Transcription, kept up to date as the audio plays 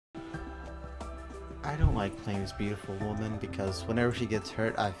I don't like playing this beautiful woman because whenever she gets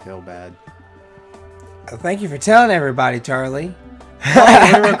hurt, I feel bad. Thank you for telling everybody, Charlie.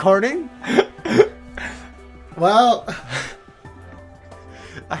 Oh, we're recording? Well,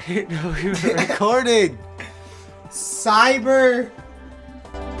 I didn't know we were recording. Cyber.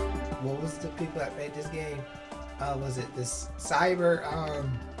 What was the people that made this game? Was it this Cyber?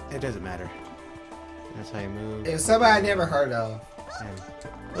 It doesn't matter. That's how you move. It was somebody I never heard of.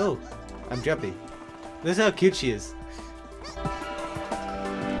 Oh, I'm jumpy. This is how cute she is.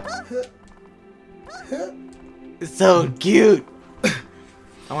 It's so cute.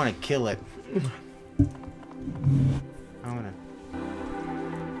 I want to kill it. I want to.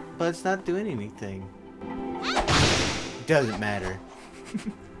 But it's not doing anything. It doesn't matter.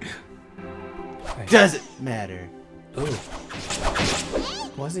 Doesn't matter. Ooh.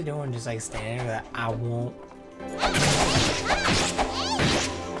 What's he doing? Just like standing there? I won't.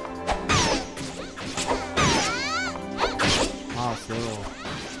 Oh, so.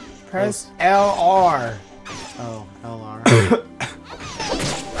 Press LR. Oh, LR.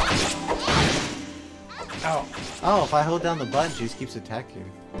 Oh. Oh, if I hold down the button, she just keeps attacking.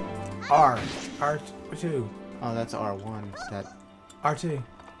 R. R2. Oh, that's R1. That. R2.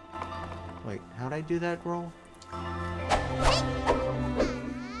 Wait, how'd I do that roll? How'd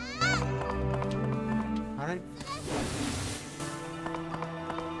I?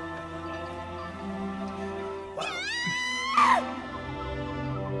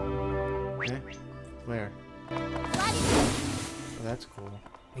 Okay. Where? Oh, that's cool.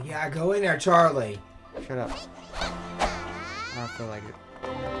 Yeah, go in there, Charlie. Shut up. I don't feel like it.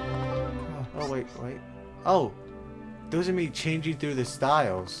 Oh, wait. Oh! Those are me changing through the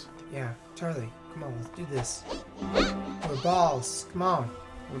styles. Yeah, Charlie, come on, let's do this. We're balls, come on.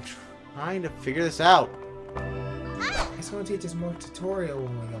 I'm trying to figure this out. I just want to teach us more tutorial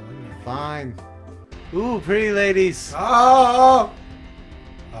when we go in there. Fine. Ooh, pretty ladies. Oh!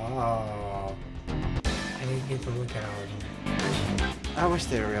 Oh. I need to get to look at all of them. I wish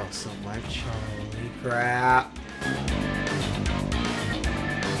they were real so much. Holy crap.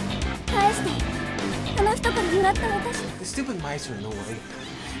 The stupid mice are annoying.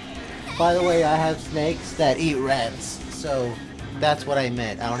 By the way, I have snakes that eat rats, so that's what I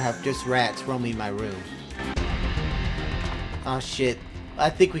meant. I don't have just rats roaming my room. Oh shit. I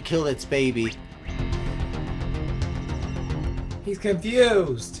think we killed its baby. He's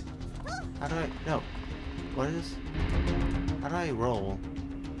confused. How do I... No. What is this? How do I roll?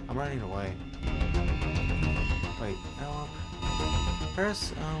 I'm running away. Wait. L.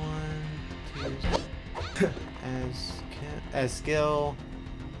 Press L1 to... as skill.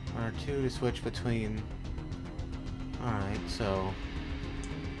 R2 to switch between... Alright, so...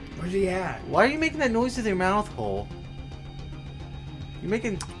 Where's he at? Why are you making that noise with your mouth hole? You're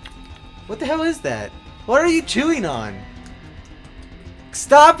making... What the hell is that? What are you chewing on?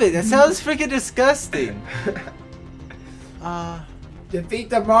 Stop it! That sounds freaking disgusting! Defeat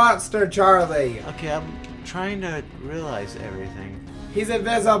the monster, Charlie! Okay, I'm trying to realize everything. He's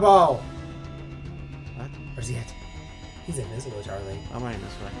invisible! What? Where's he at? He's invisible, Charlie. I'm running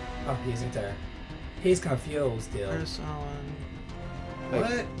this way. Oh, he isn't there. He's confused still. Press R1.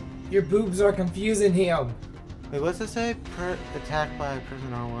 What? Your boobs are confusing him. Wait, what's it say? Attack by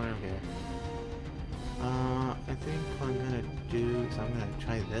pressing R1. Okay. I think what I'm gonna do is I'm gonna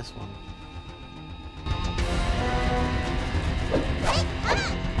try this one.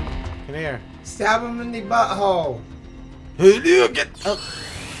 Come here. Stab him in the butthole. Get up.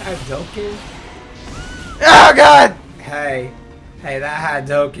 Hadouken? Oh God! Hey, that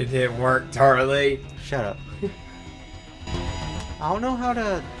Hadouken didn't work, Charlie. Shut up. I don't know how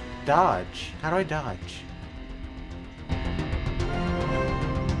to dodge. How do I dodge?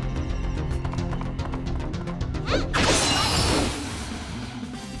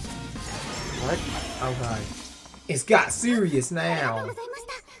 What? Oh God. It's got serious now.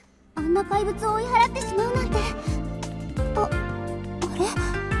 I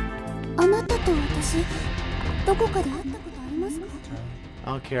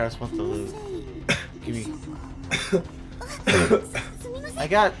don't care, I just want the loot. Give me. I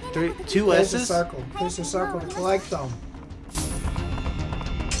got two Push S's. the circle. Push the circle to collect them.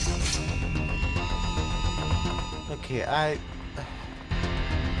 Okay,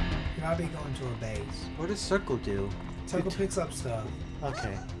 You might be going to a base. what does circle do? Circle picks up stuff.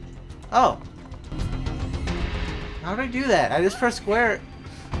 Okay. Oh. How did I do that? I just press square.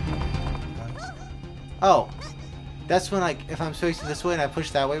 Oh. That's when if I'm facing this way and I push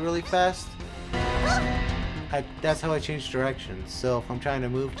that way really fast. That's how I change directions. So if I'm trying to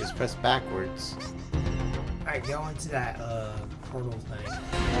move, just press backwards. Alright, go into that portal thing.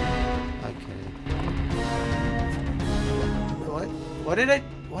 Okay. What did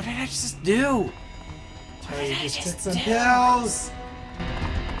I just do? Charlie, you just took some pills.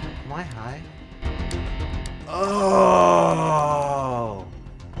 Am I high? Oh.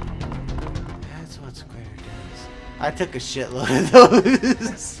 That's what Square does. I took a shitload of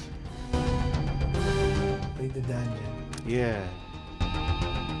those. Leave the dungeon. Yeah.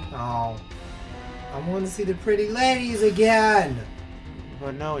 Oh. I want to see the pretty ladies again.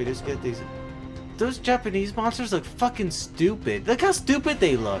 But no, we just get these. Those Japanese monsters look fucking stupid. Look how stupid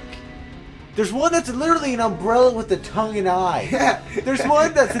they look. There's one that's literally an umbrella with a tongue and eye. Yeah. There's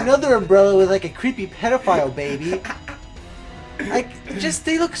one that's another umbrella with like a creepy pedophile baby. Like,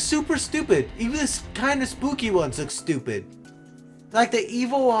 they look super stupid. Even this kind of spooky ones look stupid. Like the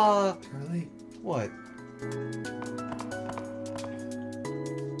evil, Charlie. What?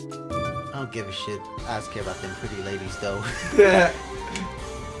 I don't give a shit. I just care about them pretty ladies, though.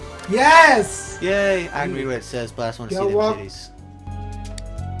 Yes! Yay! I can read what it says, but I just want to see them titties.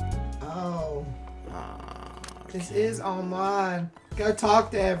 Oh. Okay. This is online. Go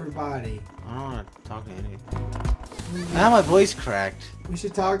talk to everybody. I don't want to talk to anyone. Now my voice cracked. We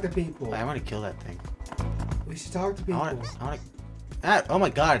should talk to people. Wait, I want to kill that thing. We should talk to people. I want to. Oh my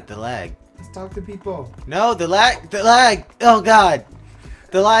god, the lag. Let's talk to people. No, the lag. Oh god,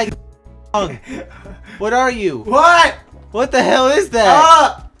 the lag. What are you? What? What the hell is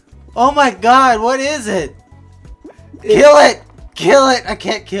that? Oh my god, what is it? Kill it! Kill it! I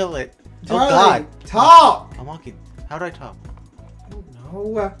can't kill it. Charlie, oh god. Talk! I'm walking. How do I talk?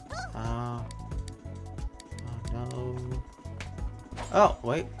 No. Oh no. Oh,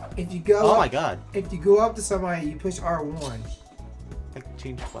 wait. If you go Oh up, my god. If you go up to somebody, you push R1. I can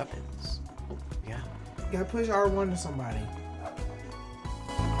change weapons. Oh, yeah. You gotta push R1 to somebody.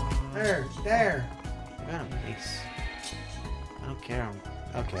 There. I got a mace. I don't care.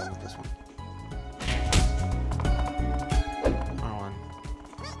 Okay, I want this one.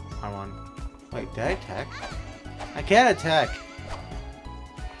 R1. Wait, did I attack? I can't attack.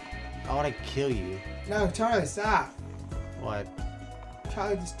 I want to kill you. No, Charlie, stop. What?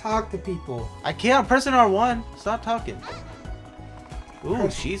 Charlie, just talk to people. I can't. I'm pressing R1. Stop talking. Ooh,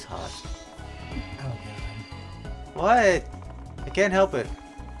 she's hot. Oh, God. What? I can't help it.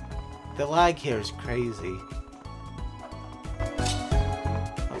 The lag here is crazy.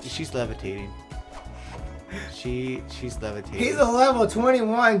 Oh, she's levitating. She's levitating. He's a level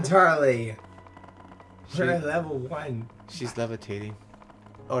 21, Charlie. We're at She- level 1. She's levitating.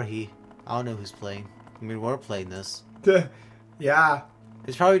 Or he. I don't know who's playing. I mean, we're playing this. Yeah.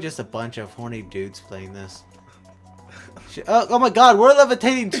 It's probably just a bunch of horny dudes playing this. Oh my god, we're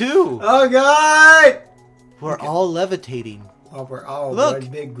levitating too! Oh, God! We're all levitating. Oh, we're all Look. one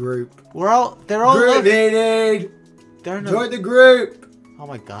big group. They're all Group meeting! They're no. Join the group! Oh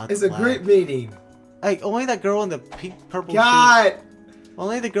my god. It's a lag. group meeting. Like, only that girl in the pink, purple God! suit.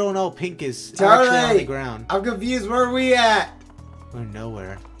 Only the girl in all pink is actually on the Charlie! ground. I'm confused. Where are we at? We're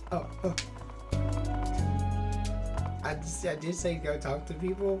nowhere. Oh. I did say go talk to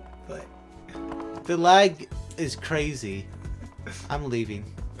people, but The lag is crazy. I'm leaving.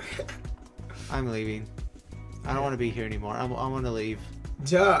 I'm leaving. I don't want to be here anymore. I want to leave.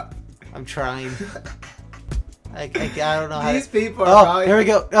 jump. I'm trying. I don't know how These to... people are Oh, probably. here we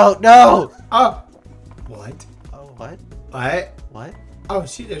go. Oh, no! Oh. What? Oh, what? What? What? Oh,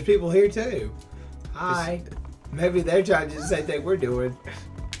 shit, there's people here too. Hi. Maybe they're trying to do the same thing we're doing.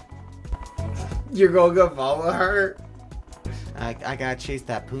 You're gonna go follow her? I gotta chase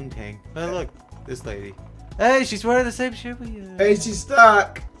that poontang. Oh, look. This lady. Hey, she's wearing the same shirt we Hey, she's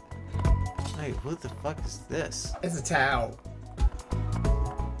stuck. Wait, what the fuck is this? It's a towel.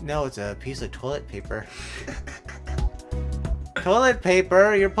 No, it's a piece of toilet paper. Toilet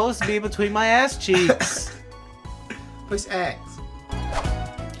paper? You're supposed to be between my ass cheeks. Push X.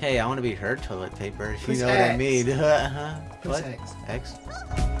 Hey, I want to be her toilet paper, if you Push know what I X. mean. Push What? X. X?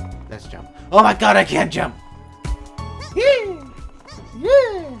 Let's jump. Oh my god, I can't jump! Yeah!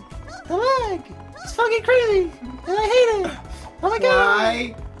 Yeah! The lag! It's fucking crazy! And I hate it! Oh my god!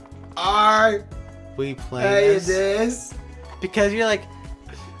 Why are We they playing this? this? Because you're like,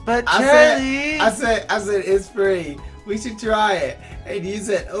 but I Charlie! said it's free. We should try it. And you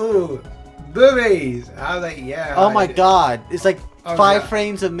said, ooh, boobies. I was like, yeah. Oh my god, it's like Oh 5 god.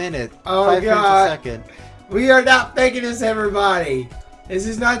 frames a minute. Oh 5 frames a god. second. We are not faking this, everybody. This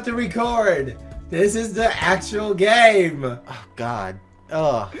is not the record. This is the actual game. Oh god.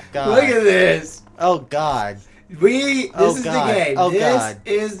 Oh god. Look at this. Oh god. This Oh, is God. the game. Oh, this God.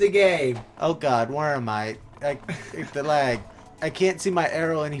 is the game. Oh god, where am I? The lag. I can't see my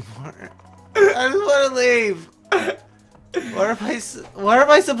arrow anymore. I just want to leave. Where am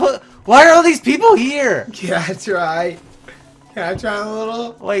I supposed? Why are all these people here? Yeah, that's right. Can I try a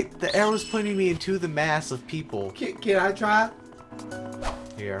little? Wait, the arrow's pointing me into the mass of people. Can I try?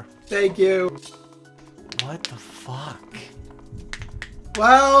 Here. Thank you. What the fuck?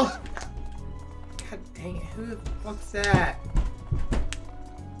 Well, God dang it, who the fuck's that?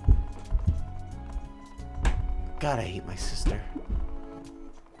 God, I hate my sister.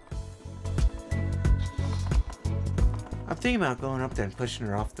 I'm thinking about going up there and pushing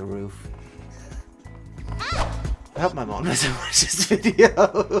her off the roof. I hope my mom doesn't watch this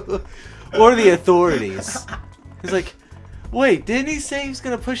video. Or the authorities. He's like, wait, didn't he say he was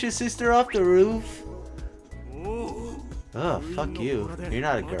gonna push his sister off the roof? Oh, fuck you. You're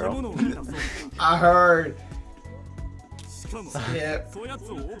not a girl. I heard. Yep.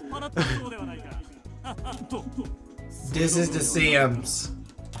 This is The Sims.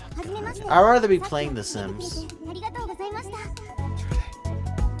 I'd rather be playing The Sims.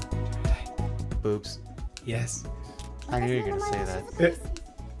 Boobs. Yes. I knew you were gonna say that.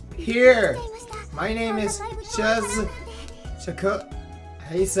 Here. My name is Shako.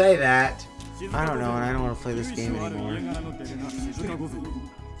 How do you say that? I don't know, and I don't want to play this game anymore.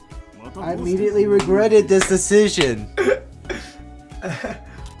 I immediately regretted this decision.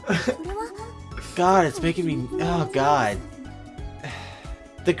 God, it's making me... Oh, God.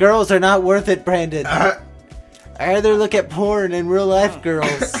 The girls are not worth it, Brandon. I rather look at porn and real-life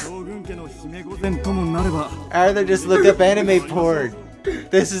girls. I rather just look up anime porn.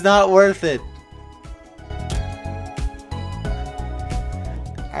 This is not worth it.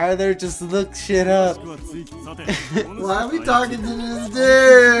 I rather just look shit up. Why are we talking to this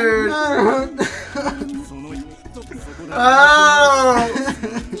dude? Oh!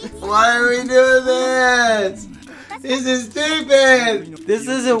 Why are we doing this? This is stupid! This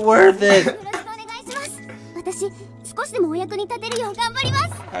isn't worth it.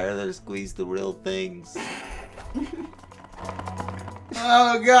 I rather squeeze the real things.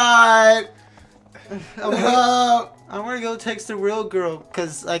 Oh God! Oh. I'm gonna go text the real girl,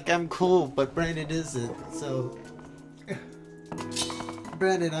 cause like I'm cool, but Brandon isn't, so...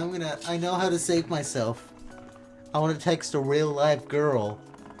 Brandon, I know how to save myself. I wanna text a real life girl.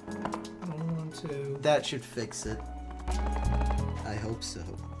 I don't want to. That should fix it. I hope so.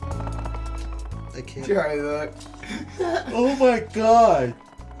 I can't... Charlie, look. Oh my God!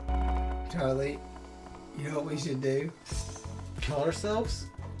 Charlie, you know what we should do? Kill ourselves?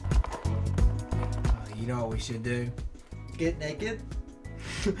 You know what we should do? Get naked?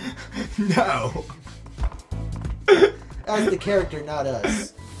 No! As the character, not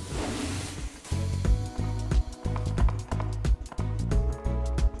us.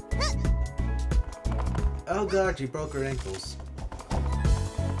 Oh God, you broke her ankles.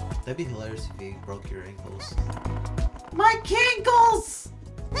 That'd be hilarious if you broke your ankles. My kinkles!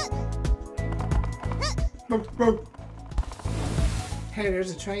 Hey,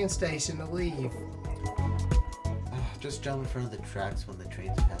 there's a train station to leave. Just jump in front of the tracks when the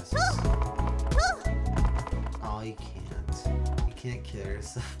train passes. Oh, you can't. You can't kill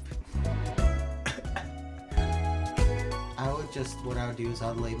yourself. What I would do is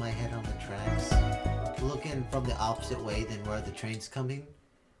I'd lay my head on the tracks, looking from the opposite way than where the train's coming,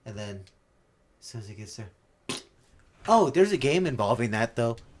 and then as soon as it gets there. Oh, there's a game involving that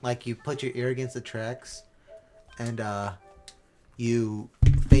though. Like you put your ear against the tracks, and you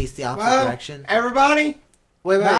face the opposite direction. Everybody, Wait.